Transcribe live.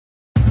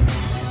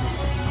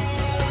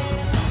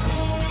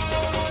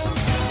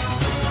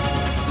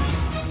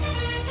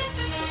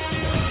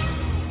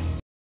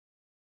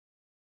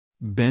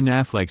Ben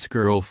Affleck's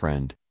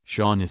girlfriend,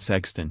 Shauna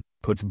Sexton,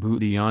 puts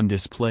booty on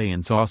display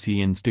in saucy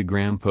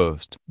Instagram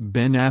post.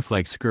 Ben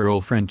Affleck's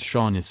girlfriend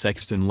Shauna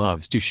Sexton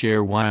loves to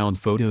share wild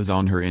photos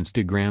on her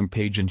Instagram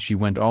page, and she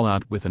went all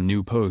out with a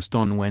new post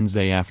on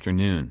Wednesday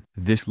afternoon.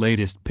 This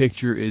latest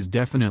picture is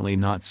definitely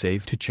not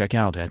safe to check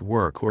out at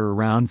work or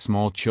around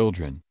small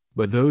children,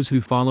 but those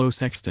who follow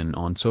Sexton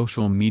on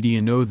social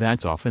media know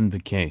that's often the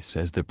case,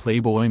 as the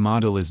Playboy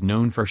model is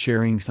known for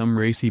sharing some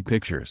racy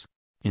pictures.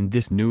 In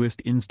this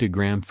newest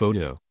Instagram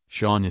photo,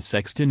 Shauna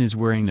Sexton is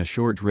wearing a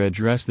short red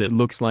dress that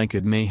looks like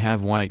it may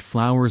have white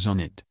flowers on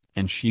it,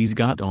 and she's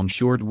got on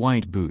short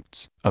white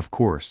boots. Of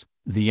course,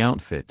 the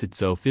outfit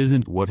itself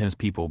isn't what has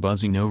people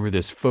buzzing over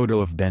this photo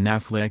of Ben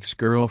Affleck's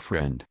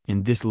girlfriend.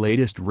 In this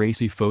latest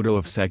racy photo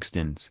of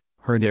Sexton's,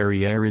 her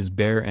derriere is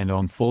bare and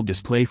on full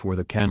display for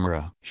the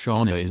camera.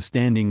 Shauna is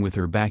standing with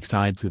her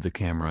backside to the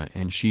camera,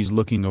 and she's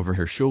looking over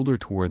her shoulder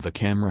toward the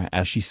camera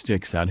as she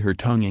sticks out her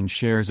tongue and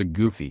shares a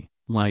goofy,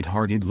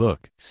 light-hearted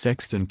look.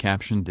 Sexton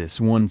captioned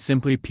this one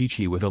simply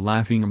peachy with a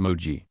laughing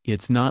emoji.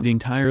 It's not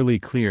entirely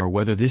clear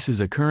whether this is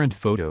a current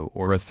photo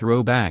or a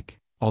throwback,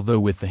 although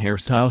with the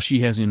hairstyle she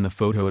has in the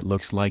photo it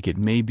looks like it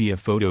may be a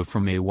photo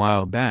from a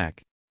while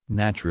back.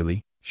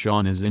 Naturally,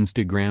 Shauna's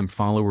Instagram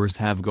followers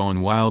have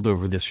gone wild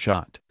over this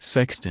shot.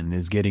 Sexton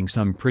is getting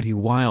some pretty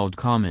wild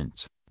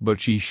comments, but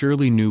she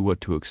surely knew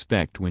what to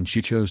expect when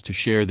she chose to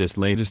share this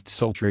latest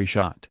sultry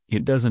shot.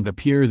 It doesn't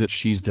appear that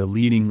she's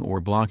deleting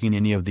or blocking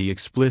any of the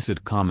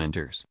explicit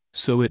commenters,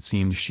 so it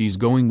seems she's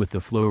going with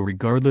the flow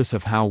regardless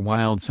of how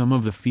wild some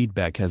of the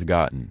feedback has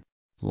gotten.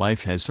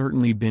 Life has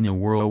certainly been a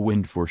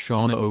whirlwind for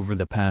Shauna over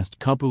the past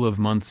couple of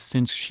months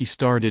since she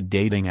started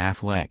dating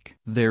Affleck.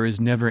 There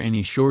is never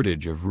any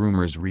shortage of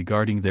rumors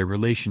regarding their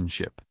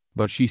relationship,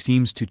 but she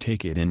seems to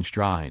take it in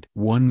stride.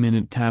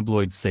 One-minute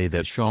tabloids say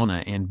that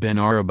Shauna and Ben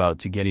are about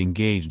to get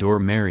engaged or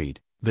married.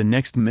 The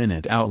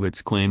next-minute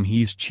outlets claim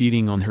he's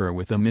cheating on her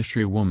with a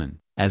mystery woman,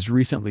 as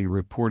recently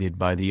reported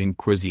by the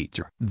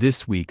Inquisitor.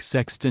 This week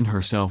Sexton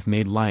herself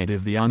made light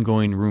of the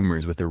ongoing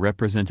rumors with a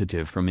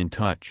representative from In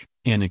Touch,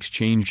 an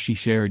exchange she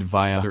shared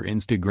via her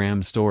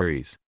Instagram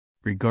stories.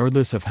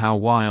 Regardless of how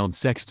wild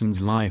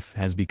Sexton's life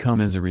has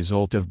become as a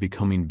result of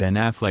becoming Ben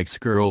Affleck's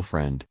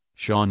girlfriend,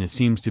 Shauna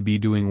seems to be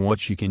doing what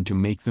she can to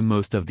make the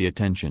most of the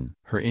attention.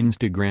 Her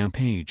Instagram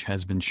page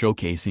has been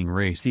showcasing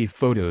racy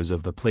photos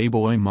of the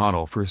Playboy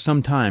model for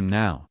some time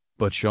now,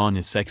 but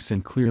Shauna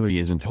Sexton clearly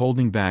isn't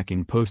holding back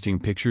in posting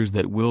pictures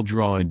that will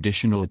draw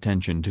additional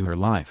attention to her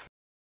life.